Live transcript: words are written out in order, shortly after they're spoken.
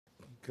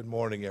Good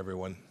morning,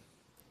 everyone.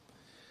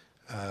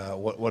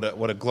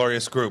 What a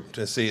glorious group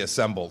to see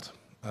assembled.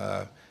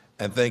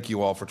 And thank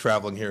you all for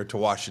traveling here to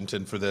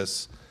Washington for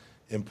this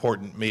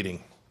important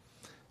meeting.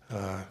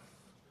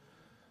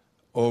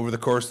 Over the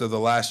course of the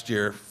last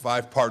year,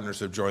 5 partners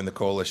have joined the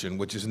coalition,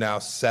 which is now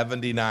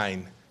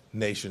 79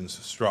 nations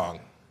strong.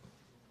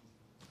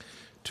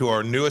 To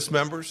our newest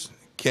members,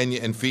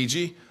 Kenya and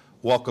Fiji,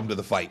 welcome to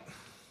the fight.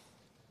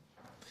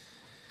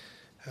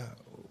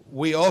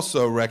 We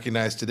also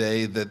recognize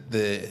today that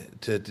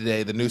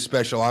the new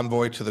special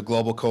envoy to the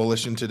Global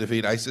Coalition to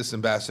Defeat ISIS,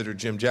 Ambassador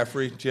Jim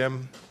Jeffrey.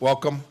 Jim,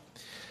 welcome.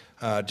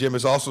 Jim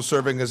is also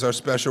serving as our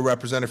special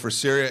representative for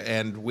Syria,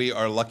 and we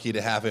are lucky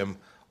to have him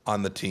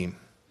on the team.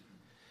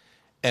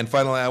 And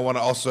finally, I want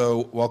to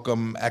also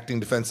welcome Acting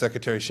Defense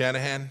Secretary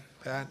Shanahan.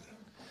 Pat,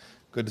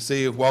 good to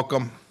see you.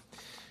 Welcome.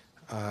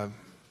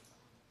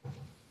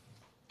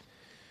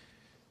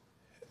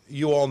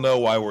 You all know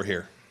why we're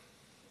here.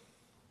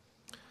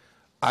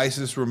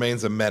 ISIS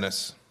remains a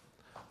menace,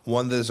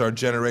 one that is our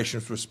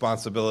generation's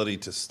responsibility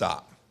to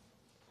stop.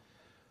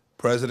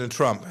 President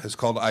Trump has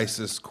called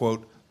ISIS,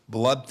 quote,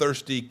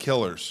 bloodthirsty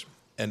killers,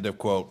 end of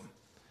quote,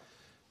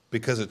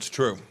 because it's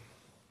true.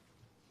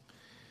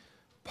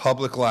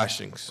 Public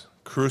lashings,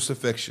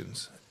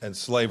 crucifixions, and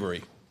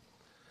slavery,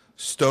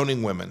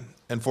 stoning women,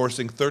 and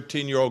forcing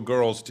 13-year-old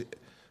girls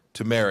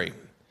to marry.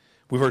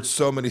 We've heard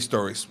so many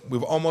stories.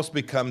 We've almost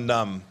become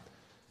numb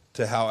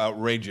to how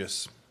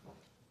outrageous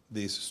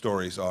these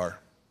stories are.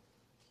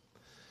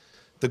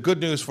 The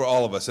good news for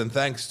all of us, and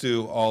thanks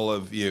to all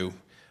of you,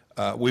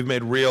 we've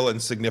made real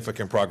and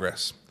significant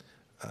progress.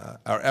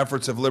 Our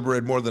efforts have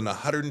liberated more than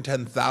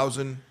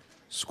 110,000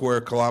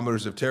 square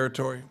kilometers of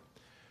territory,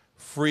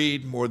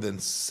 freed more than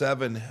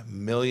 7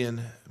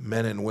 million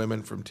men and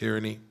women from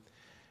tyranny,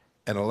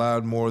 and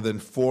allowed more than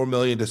 4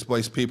 million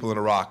displaced people in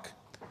Iraq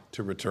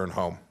to return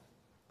home.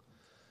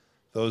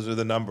 Those are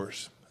the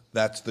numbers.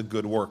 That's the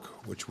good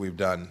work which we've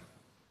done.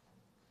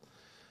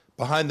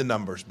 Behind the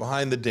numbers,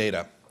 behind the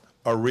data,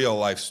 are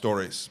real-life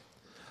stories,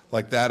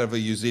 like that of a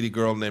Yazidi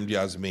girl named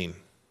Yasmin.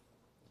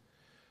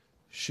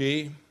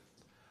 She,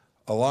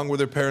 along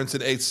with her parents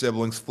and 8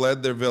 siblings,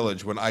 fled their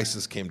village when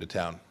ISIS came to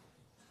town.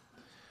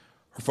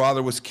 Her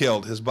father was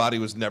killed. His body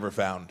was never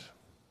found.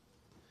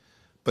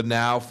 But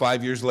now,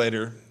 5 years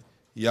later,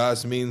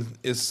 Yasmin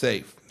is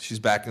safe. She's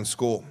back in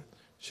school.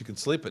 She can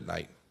sleep at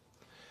night.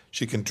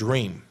 She can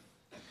dream.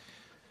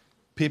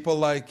 People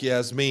like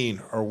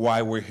Yasmin are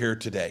why we're here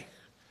today.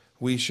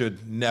 We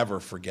should never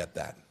forget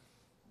that.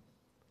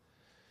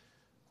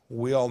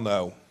 We all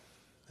know,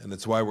 and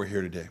it's why we're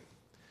here today,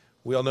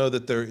 we all know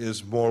that there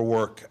is more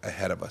work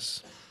ahead of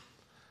us.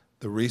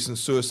 The recent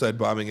suicide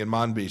bombing in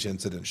Manbij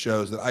incident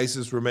shows that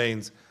ISIS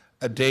remains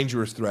a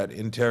dangerous threat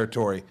in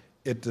territory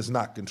it does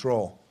not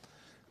control.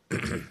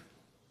 I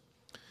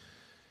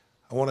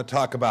want to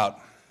talk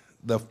about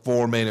the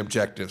 4 main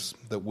objectives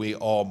that we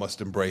all must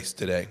embrace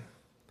today.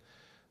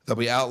 They'll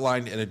be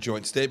outlined in a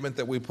joint statement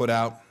that we put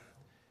out,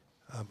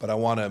 but I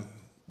want to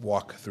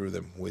walk through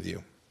them with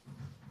you.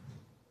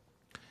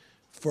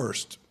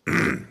 First,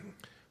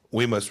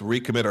 we must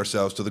recommit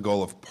ourselves to the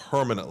goal of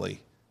permanently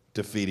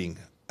defeating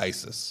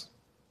ISIS.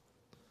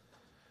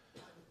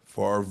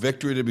 For our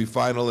victory to be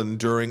final and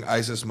enduring,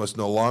 ISIS must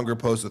no longer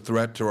pose a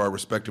threat to our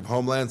respective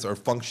homelands or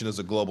function as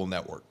a global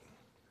network.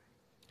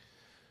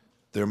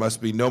 There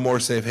must be no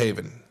more safe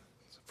haven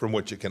from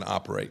which it can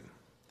operate,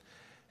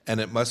 and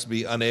it must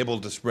be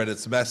unable to spread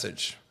its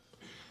message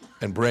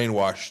and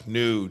brainwash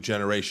new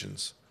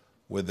generations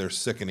with their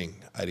sickening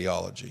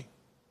ideology.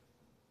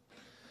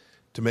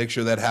 To make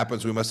sure that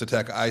happens, we must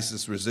attack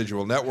ISIS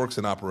residual networks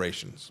and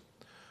operations.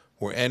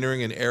 We're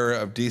entering an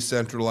era of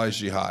decentralized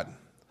jihad,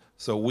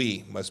 so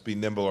we must be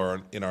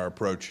nimble in our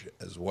approach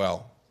as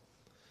well.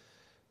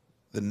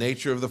 The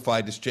nature of the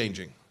fight is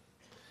changing.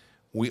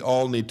 We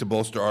all need to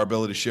bolster our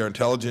ability to share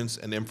intelligence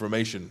and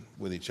information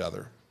with each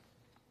other.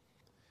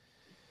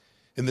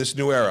 In this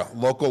new era,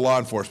 local law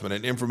enforcement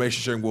and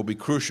information sharing will be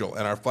crucial,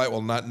 and our fight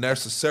will not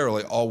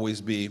necessarily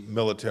always be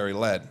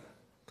military-led.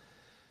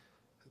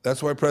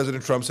 That's why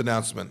President Trump's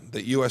announcement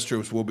that U.S.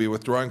 troops will be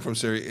withdrawing from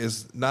Syria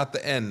is not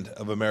the end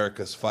of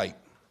America's fight.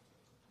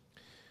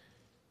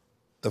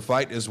 The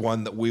fight is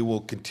one that we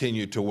will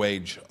continue to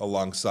wage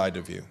alongside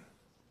of you.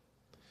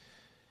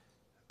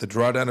 The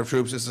drawdown of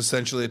troops is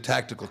essentially a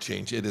tactical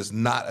change. It is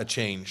not a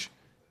change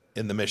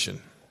in the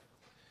mission.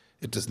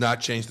 It does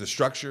not change the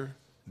structure,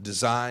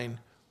 design,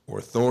 or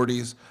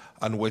authorities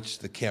on which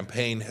the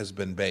campaign has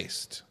been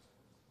based.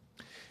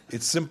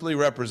 It simply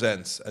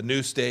represents a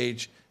new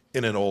stage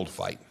in an old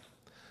fight.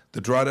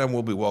 The drawdown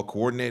will be well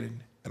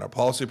coordinated, and our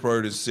policy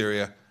priorities in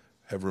Syria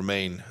have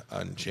remained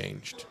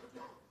unchanged.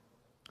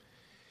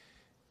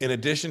 In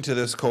addition to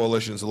this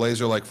coalition's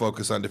laser-like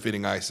focus on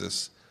defeating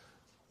ISIS,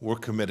 we're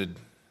committed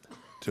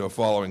to a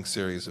following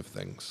series of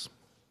things.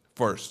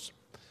 First,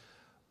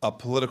 a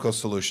political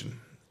solution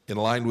in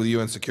line with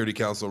UN Security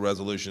Council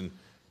Resolution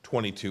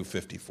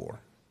 2254.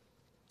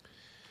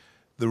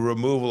 The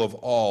removal of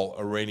all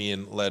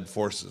Iranian-led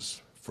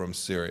forces from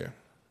Syria.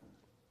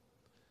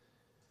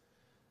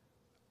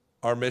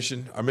 Our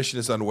mission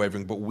is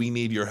unwavering, but we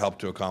need your help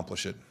to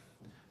accomplish it,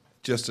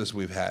 just as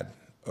we've had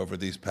over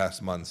these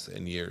past months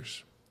and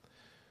years.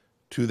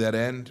 To that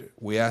end,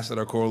 we ask that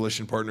our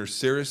coalition partners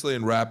seriously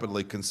and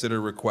rapidly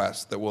consider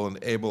requests that will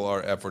enable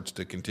our efforts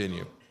to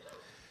continue.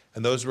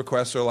 And those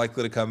requests are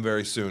likely to come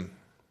very soon.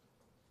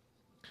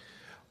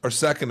 Our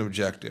second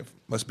objective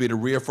must be to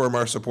reaffirm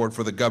our support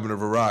for the government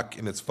of Iraq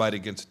in its fight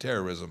against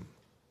terrorism.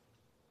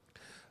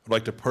 I'd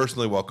like to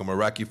personally welcome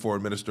Iraqi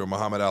Foreign Minister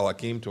Mohammed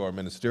Al-Hakim to our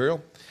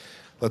ministerial.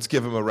 Let's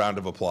give him a round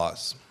of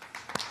applause.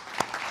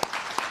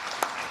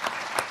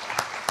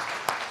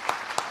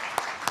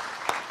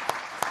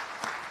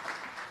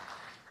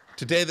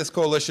 Today, this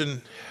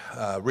coalition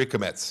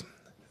recommits,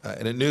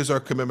 and it renews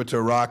our commitment to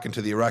Iraq and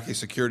to the Iraqi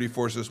security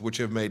forces, which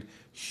have made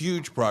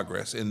huge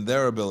progress in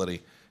their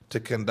ability to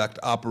conduct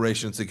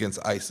operations against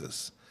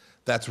ISIS.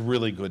 That's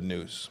really good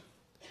news.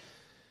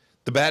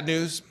 The bad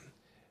news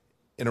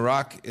in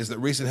Iraq is that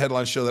recent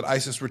headlines show that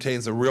ISIS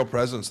retains a real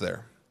presence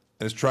there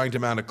and is trying to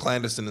mount a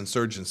clandestine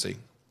insurgency.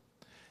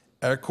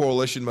 Our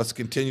coalition must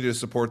continue to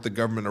support the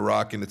government of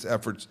Iraq in its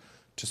efforts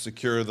to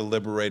secure the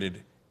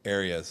liberated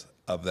areas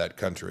of that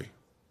country.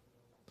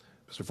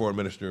 Mr. Foreign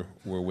Minister,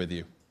 we're with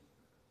you.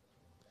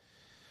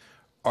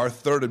 Our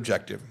third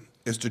objective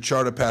is to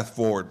chart a path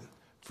forward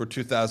for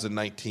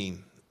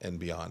 2019 and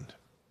beyond.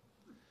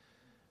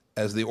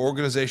 As the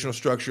organizational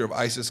structure of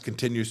ISIS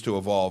continues to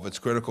evolve, it's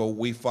critical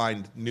we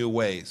find new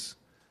ways,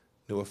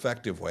 new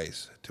effective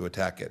ways to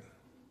attack it.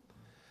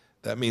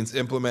 That means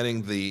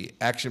implementing the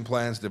action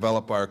plans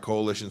developed by our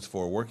coalition's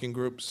 4 working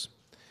groups.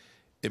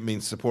 It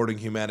means supporting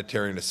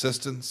humanitarian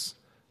assistance,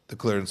 the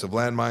clearance of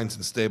landmines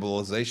and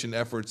stabilization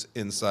efforts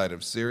inside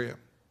of Syria.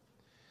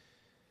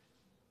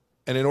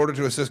 And in order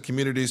to assist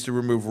communities to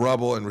remove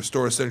rubble and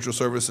restore essential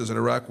services in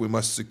Iraq, we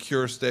must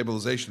secure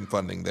stabilization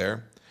funding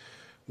there,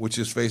 which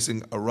is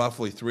facing a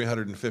roughly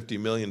 $350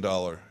 million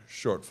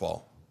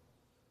shortfall.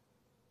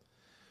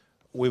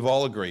 We've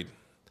all agreed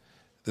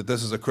that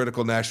this is a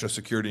critical national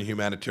security and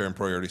humanitarian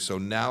priority, so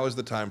now is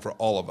the time for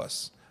all of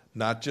us,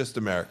 not just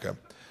America,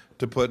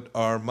 to put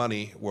our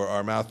money where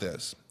our mouth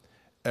is.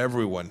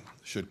 Everyone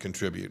should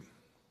contribute.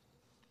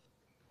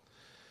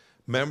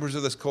 Members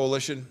of this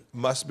coalition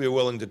must be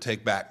willing to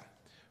take back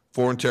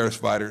foreign terrorist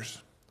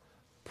fighters,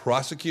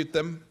 prosecute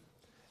them,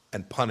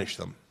 and punish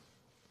them.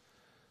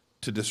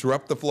 To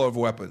disrupt the flow of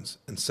weapons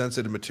and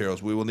sensitive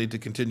materials, we will need to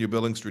continue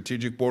building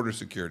strategic border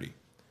security,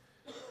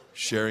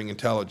 sharing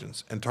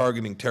intelligence, and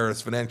targeting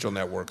terrorist financial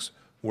networks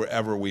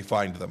wherever we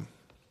find them.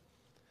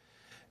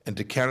 And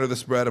to counter the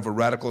spread of a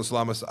radical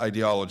Islamist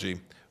ideology,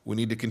 we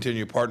need to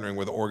continue partnering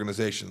with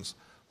organizations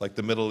like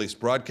the Middle East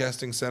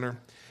Broadcasting Center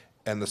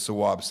and the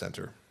Sawab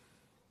Center.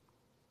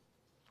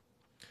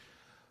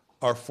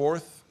 Our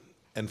fourth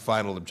and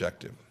final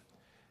objective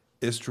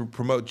is to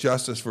promote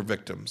justice for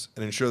victims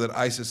and ensure that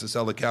ISIS is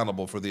held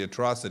accountable for the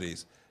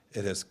atrocities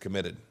it has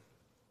committed.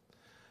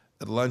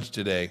 At lunch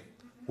today,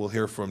 we'll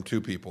hear from 2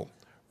 people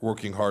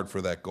working hard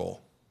for that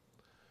goal.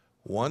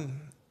 One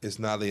is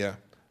Nadia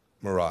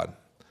Murad,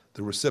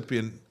 the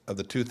recipient of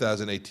the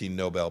 2018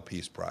 Nobel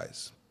Peace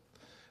Prize.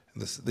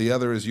 And the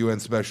other is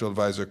UN Special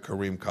Advisor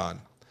Karim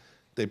Khan.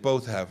 They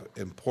both have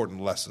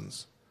important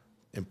lessons,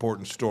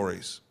 important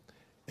stories,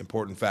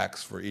 important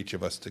facts for each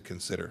of us to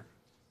consider.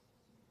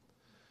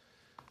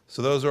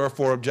 So those are our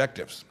 4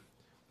 objectives.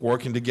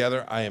 Working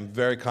together, I am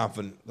very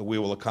confident that we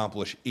will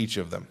accomplish each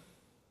of them.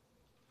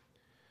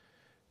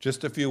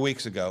 Just a few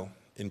weeks ago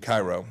in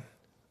Cairo,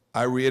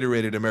 I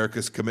reiterated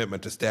America's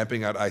commitment to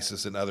stamping out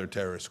ISIS and other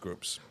terrorist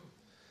groups.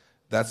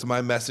 That's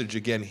my message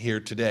again here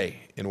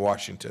today in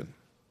Washington.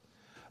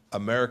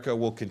 America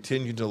will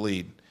continue to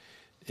lead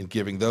in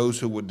giving those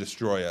who would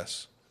destroy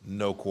us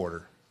no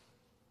quarter.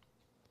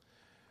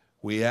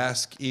 We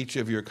ask each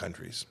of your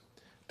countries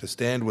to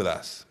stand with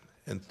us,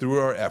 and through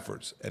our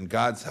efforts and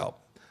God's help,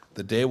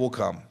 the day will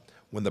come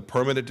when the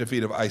permanent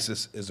defeat of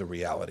ISIS is a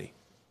reality.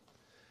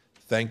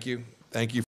 Thank you. Thank you.